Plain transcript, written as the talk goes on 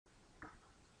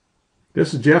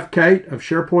This is Jeff Cate of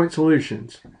SharePoint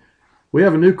Solutions. We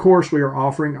have a new course we are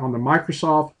offering on the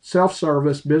Microsoft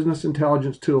Self-Service Business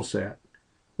Intelligence Toolset.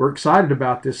 We're excited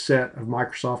about this set of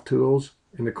Microsoft tools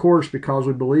in the course because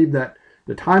we believe that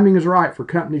the timing is right for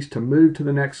companies to move to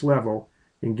the next level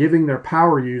in giving their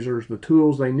power users the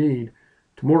tools they need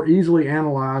to more easily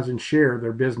analyze and share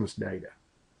their business data.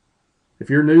 If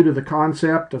you're new to the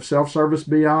concept of self-service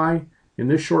BI, in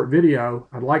this short video,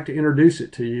 I'd like to introduce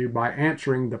it to you by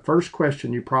answering the first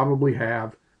question you probably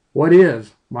have: what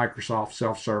is Microsoft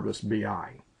Self-Service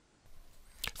BI?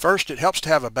 First, it helps to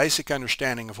have a basic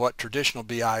understanding of what traditional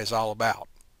BI is all about.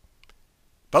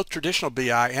 Both traditional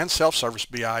BI and self-service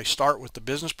BI start with the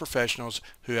business professionals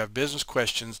who have business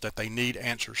questions that they need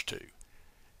answers to.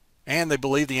 And they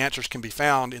believe the answers can be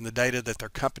found in the data that their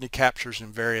company captures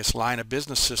in various line of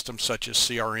business systems such as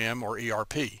CRM or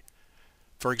ERP.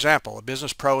 For example, a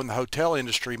business pro in the hotel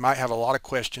industry might have a lot of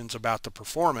questions about the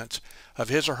performance of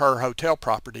his or her hotel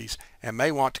properties and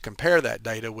may want to compare that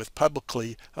data with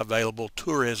publicly available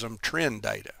tourism trend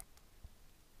data.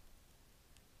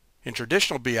 In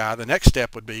traditional BI, the next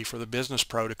step would be for the business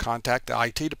pro to contact the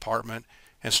IT department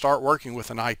and start working with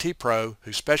an IT pro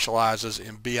who specializes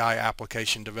in BI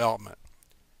application development.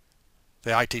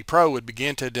 The IT pro would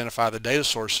begin to identify the data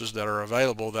sources that are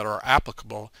available that are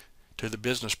applicable to the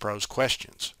business pro's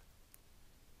questions.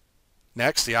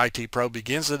 Next, the IT pro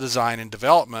begins the design and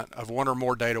development of one or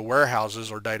more data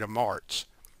warehouses or data marts.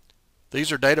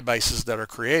 These are databases that are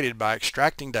created by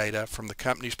extracting data from the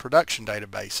company's production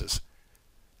databases.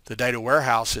 The data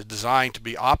warehouse is designed to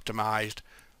be optimized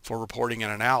for reporting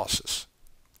and analysis.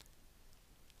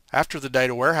 After the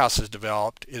data warehouse is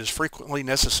developed, it is frequently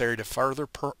necessary to further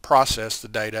process the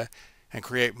data and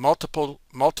create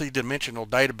multi-dimensional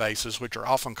databases, which are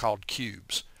often called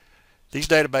cubes. These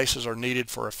databases are needed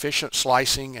for efficient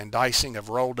slicing and dicing of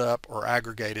rolled up or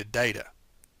aggregated data.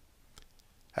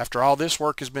 After all this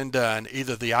work has been done,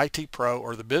 either the IT pro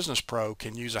or the business pro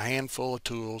can use a handful of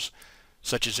tools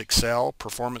such as Excel,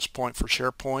 Performance Point for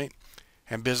SharePoint,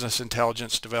 and Business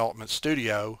Intelligence Development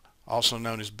Studio, also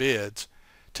known as BIDS,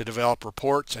 to develop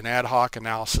reports and ad hoc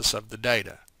analysis of the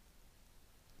data.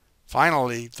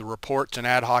 Finally, the reports and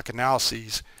ad hoc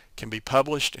analyses can be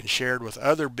published and shared with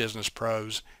other business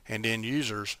pros and end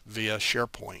users via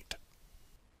SharePoint.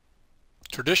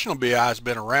 Traditional BI has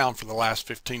been around for the last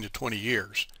 15 to 20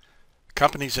 years.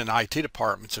 Companies and IT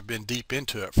departments have been deep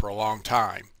into it for a long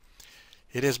time.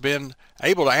 It has been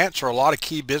able to answer a lot of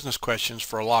key business questions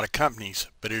for a lot of companies,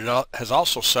 but it has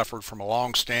also suffered from a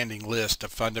long-standing list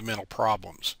of fundamental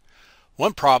problems.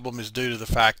 One problem is due to the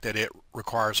fact that it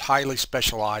requires highly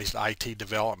specialized IT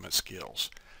development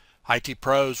skills. IT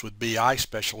pros with BI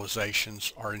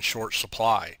specializations are in short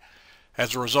supply.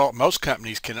 As a result, most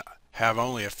companies can have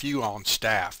only a few on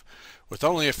staff. With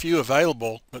only a few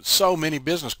available, but so many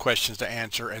business questions to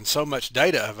answer and so much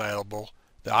data available,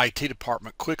 the IT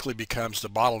department quickly becomes the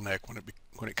bottleneck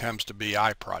when it comes to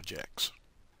BI projects.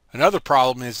 Another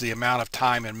problem is the amount of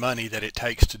time and money that it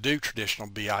takes to do traditional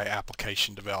BI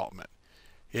application development.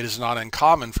 It is not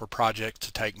uncommon for projects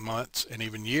to take months and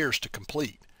even years to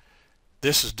complete.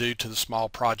 This is due to the small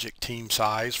project team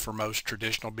size for most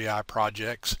traditional BI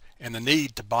projects and the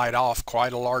need to bite off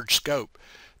quite a large scope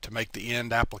to make the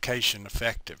end application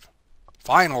effective.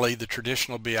 Finally, the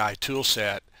traditional BI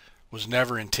toolset was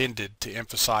never intended to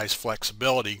emphasize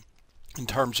flexibility in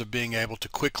terms of being able to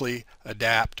quickly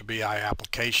adapt to BI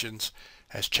applications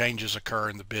as changes occur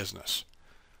in the business.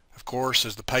 Of course,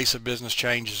 as the pace of business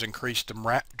change has increased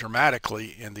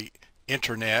dramatically in the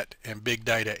internet and big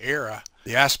data era,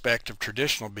 the aspect of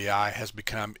traditional BI has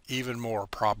become even more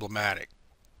problematic.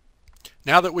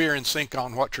 Now that we are in sync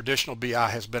on what traditional BI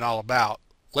has been all about,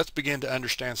 let's begin to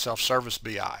understand self-service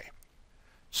BI.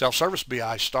 Self-service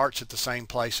BI starts at the same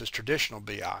place as traditional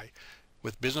BI,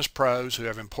 with business pros who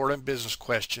have important business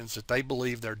questions that they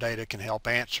believe their data can help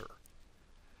answer.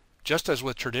 Just as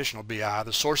with traditional BI,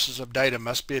 the sources of data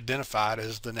must be identified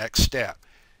as the next step.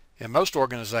 In most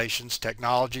organizations,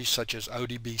 technologies such as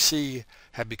ODBC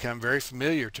have become very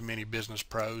familiar to many business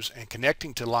pros, and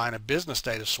connecting to line of business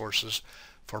data sources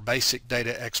for basic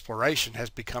data exploration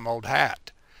has become old hat.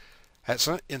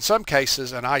 In some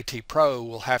cases, an IT pro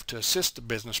will have to assist the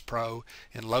business pro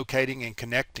in locating and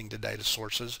connecting to data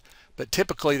sources, but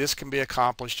typically this can be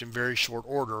accomplished in very short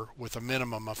order with a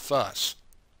minimum of fuss.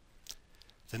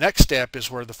 The next step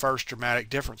is where the first dramatic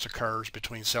difference occurs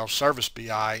between self-service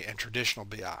BI and traditional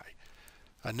BI.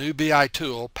 A new BI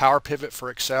tool, Power Pivot for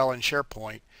Excel and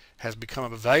SharePoint, has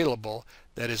become available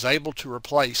that is able to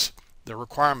replace the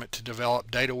requirement to develop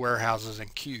data warehouses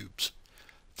and cubes.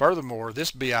 Furthermore,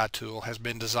 this BI tool has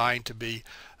been designed to be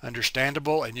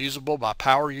understandable and usable by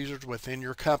power users within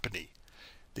your company.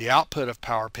 The output of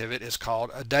Power Pivot is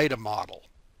called a data model.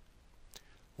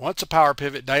 Once a Power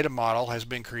Pivot data model has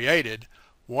been created,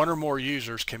 one or more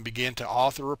users can begin to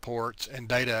author reports and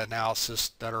data analysis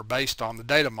that are based on the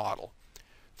data model.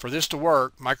 For this to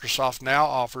work, Microsoft now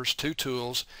offers two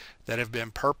tools that have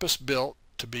been purpose-built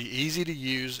to be easy to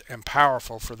use and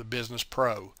powerful for the business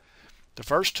pro. The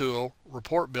first tool,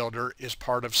 Report Builder, is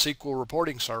part of SQL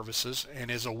Reporting Services and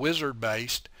is a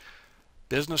wizard-based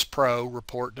Business Pro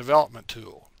report development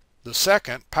tool. The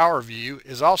second, PowerView,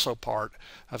 is also part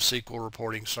of SQL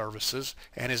Reporting Services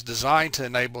and is designed to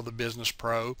enable the Business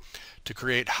Pro to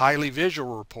create highly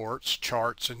visual reports,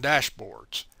 charts, and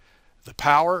dashboards. The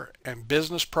power and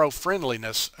Business Pro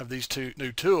friendliness of these two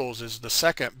new tools is the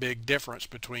second big difference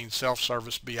between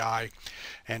Self-Service BI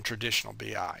and traditional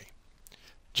BI.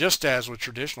 Just as with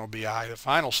traditional BI, the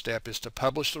final step is to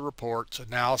publish the reports,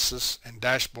 analysis, and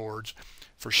dashboards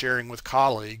for sharing with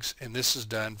colleagues, and this is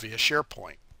done via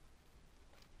SharePoint.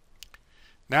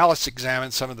 Now let's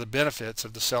examine some of the benefits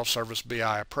of the Self-Service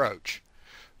BI approach.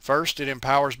 First, it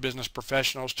empowers business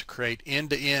professionals to create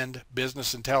end-to-end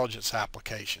business intelligence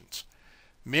applications.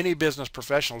 Many business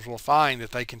professionals will find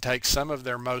that they can take some of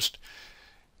their most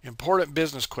important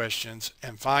business questions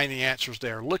and find the answers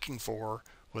they are looking for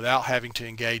without having to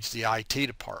engage the IT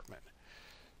department.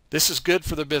 This is good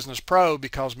for the business pro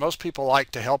because most people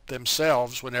like to help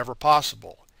themselves whenever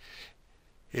possible.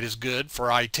 It is good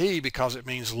for IT because it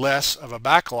means less of a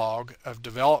backlog of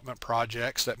development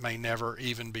projects that may never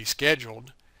even be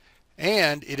scheduled.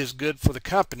 And it is good for the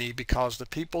company because the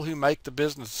people who make the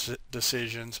business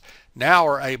decisions now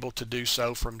are able to do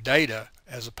so from data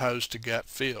as opposed to gut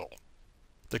feel.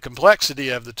 The complexity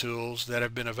of the tools that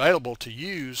have been available to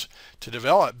use to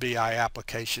develop BI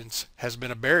applications has been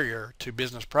a barrier to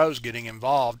business pros getting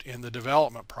involved in the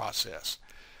development process.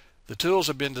 The tools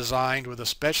have been designed with a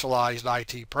specialized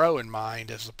IT pro in mind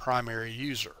as the primary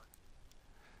user.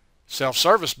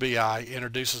 Self-Service BI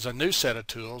introduces a new set of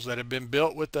tools that have been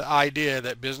built with the idea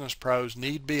that business pros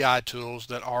need BI tools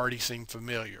that already seem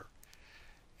familiar.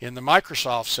 In the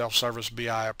Microsoft Self-Service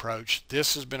BI approach,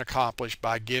 this has been accomplished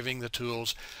by giving the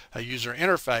tools a user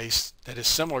interface that is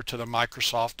similar to the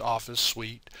Microsoft Office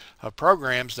suite of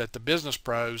programs that the business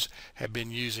pros have been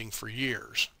using for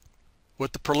years.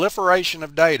 With the proliferation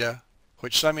of data,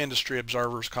 which some industry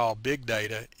observers call big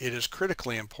data, it is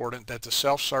critically important that the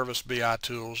Self-Service BI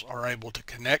tools are able to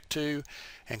connect to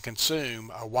and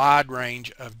consume a wide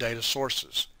range of data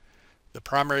sources. The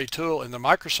primary tool in the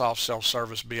Microsoft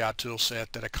Self-Service BI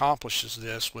toolset that accomplishes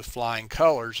this with flying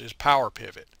colors is Power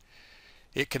Pivot.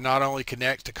 It can not only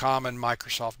connect to common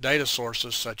Microsoft data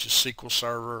sources such as SQL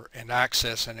Server and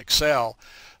Access and Excel,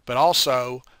 but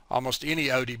also almost any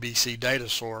ODBC data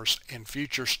source and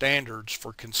future standards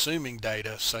for consuming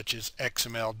data such as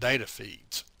XML data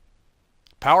feeds.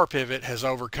 Power Pivot has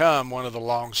overcome one of the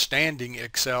long-standing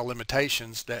Excel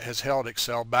limitations that has held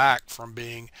Excel back from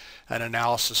being an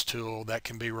analysis tool that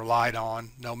can be relied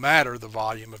on no matter the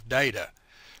volume of data.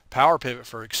 Power Pivot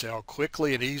for Excel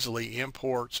quickly and easily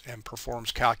imports and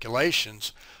performs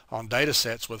calculations on data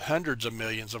sets with hundreds of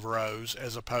millions of rows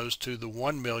as opposed to the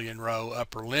 1 million row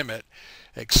upper limit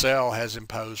Excel has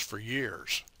imposed for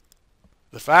years.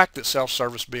 The fact that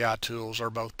Self-Service BI tools are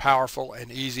both powerful and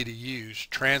easy to use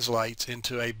translates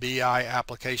into a BI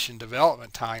application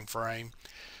development time frame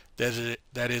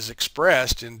that is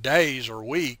expressed in days or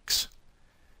weeks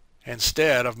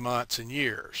instead of months and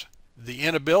years. The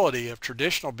inability of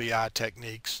traditional BI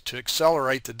techniques to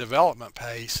accelerate the development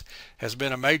pace has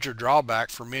been a major drawback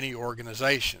for many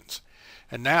organizations,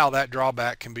 and now that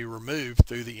drawback can be removed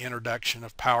through the introduction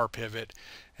of Power Pivot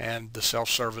and the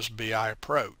Self-Service BI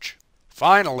approach.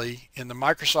 Finally, in the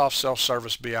Microsoft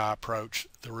Self-Service BI approach,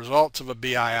 the results of a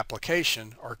BI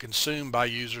application are consumed by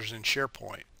users in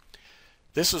SharePoint.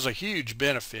 This is a huge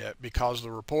benefit because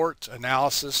the reports,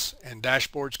 analysis, and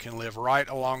dashboards can live right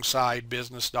alongside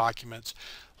business documents,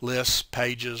 lists,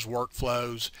 pages,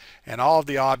 workflows, and all of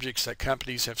the objects that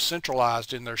companies have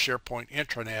centralized in their SharePoint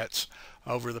intranets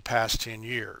over the past 10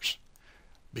 years.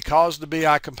 Because the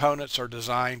BI components are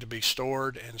designed to be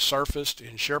stored and surfaced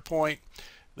in SharePoint,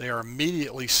 they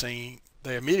immediately seem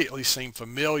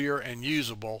familiar and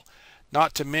usable,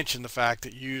 not to mention the fact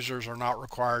that users are not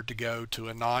required to go to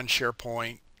a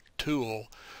non-SharePoint tool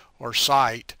or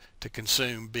site to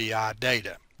consume BI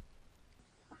data.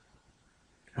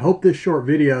 I hope this short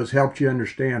video has helped you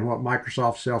understand what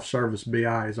Microsoft Self-Service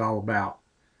BI is all about.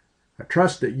 I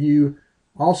trust that you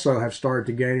also have started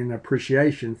to gain an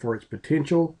appreciation for its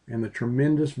potential and the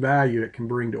tremendous value it can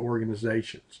bring to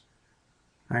organizations.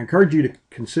 I encourage you to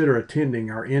consider attending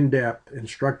our in-depth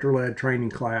instructor-led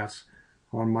training class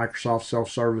on Microsoft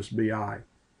Self-Service BI.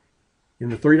 In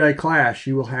the 3-day class,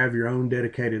 you will have your own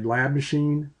dedicated lab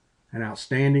machine, an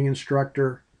outstanding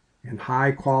instructor, and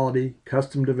high-quality,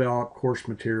 custom-developed course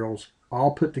materials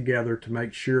all put together to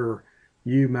make sure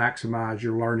you maximize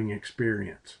your learning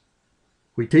experience.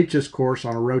 We teach this course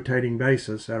on a rotating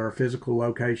basis at our physical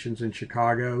locations in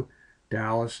Chicago,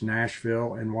 Dallas,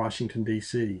 Nashville, and Washington,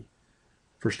 D.C.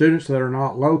 For students that are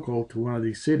not local to one of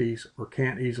these cities or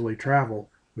can't easily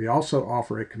travel, we also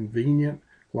offer a convenient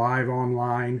live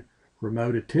online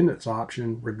remote attendance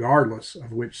option regardless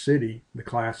of which city the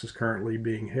class is currently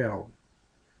being held.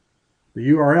 The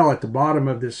URL at the bottom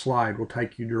of this slide will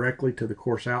take you directly to the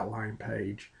course outline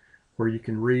page where you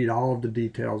can read all of the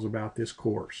details about this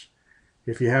course.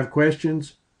 If you have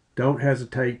questions, don't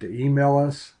hesitate to email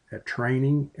us at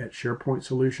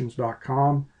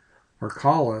training@sharepointsolutions.com or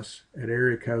call us at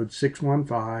area code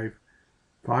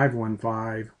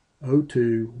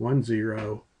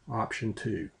 615-515-0210 option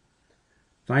 2.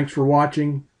 Thanks for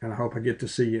watching, and I hope I get to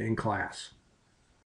see you in class.